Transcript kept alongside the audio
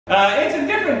It's a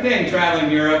different thing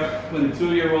traveling Europe with a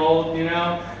 2-year-old, you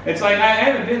know. It's like, I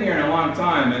haven't been here in a long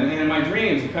time, and in my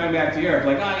dreams of coming back to Europe,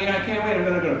 like, oh, you know, I can't wait, I'm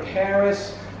going to go to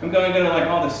Paris, I'm going to go to, like,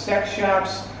 all the sex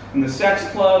shops, and the sex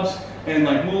clubs, and,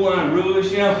 like, Moulin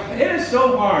Rouge, you know. It is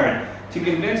so hard to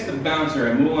convince the bouncer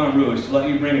at Moulin Rouge to let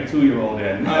you bring a 2-year-old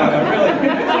in. Really,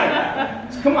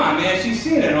 it's like, come on, man, she's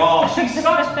seen it all. She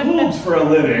sucks boobs for a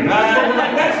living.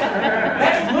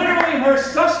 That's literally her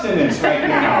sustenance right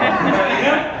now. You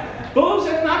know? Boobs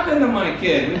have nothing to my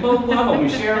kid. We both love them. We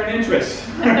share an interest.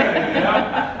 You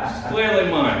know? She's clearly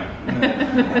mine.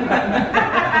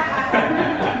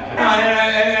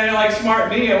 And like smart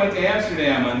me, I went to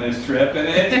Amsterdam on this trip, and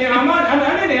it's, you know,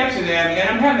 I'm in Amsterdam and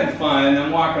I'm having fun.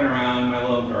 I'm walking around with my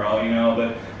little girl, you know,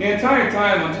 but the entire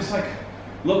time I'm just like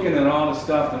looking at all the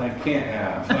stuff that I can't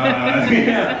have.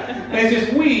 Yeah. It's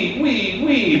just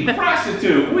weed,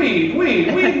 prostitute, weed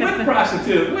with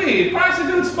prostitute, weed,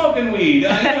 prostitute smoking weed. You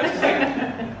know, it's just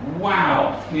like,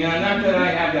 wow. You know, not that I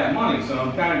have that money, so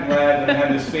I'm kind of glad that I have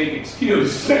this fake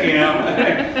excuse. You know,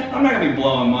 I'm not going to be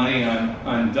blowing money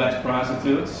on Dutch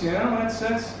prostitutes. You know, that's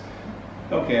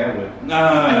okay, I would.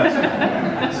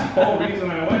 That's the whole reason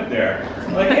I went there.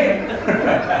 Like, hey,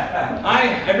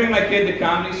 I bring my kid to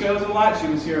comedy shows a lot. She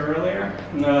was here earlier.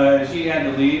 She had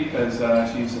to leave because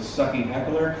she's a sucky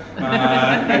heckler.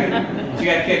 She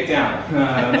got kicked out.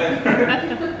 But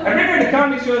I bring her to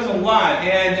comedy shows a lot,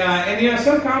 and you know,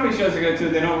 some comedy shows I go to,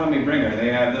 they don't let me bring her. They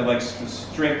have the, like,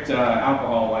 strict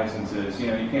alcohol licenses. You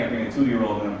know, you can't bring a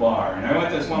 2-year-old in a bar. And I went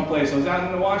to this one place. I was out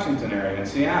in the Washington area in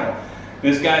Seattle.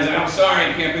 This guy's like, I'm sorry,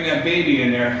 you can't bring that baby in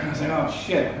there. I was like, oh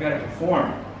shit, I gotta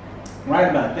perform. Right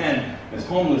about then, this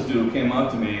homeless dude came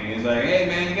up to me and he's like, hey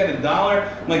man, you got $1?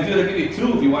 I'm like, dude, I'll give you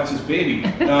 2 if you watch this baby.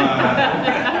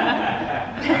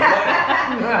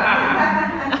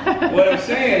 What I'm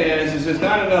saying is there's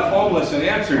not enough homeless in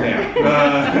Amsterdam.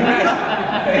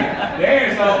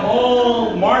 There's a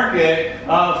whole market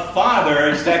of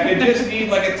fathers that could just need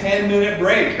like a 10-minute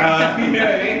break. You know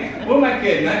what I mean? What am I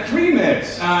kidding? Not 3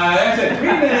 minutes. That's it, 3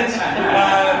 minutes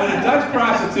with a Dutch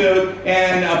prostitute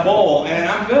and a bowl, and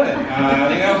I'm good.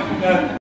 You know.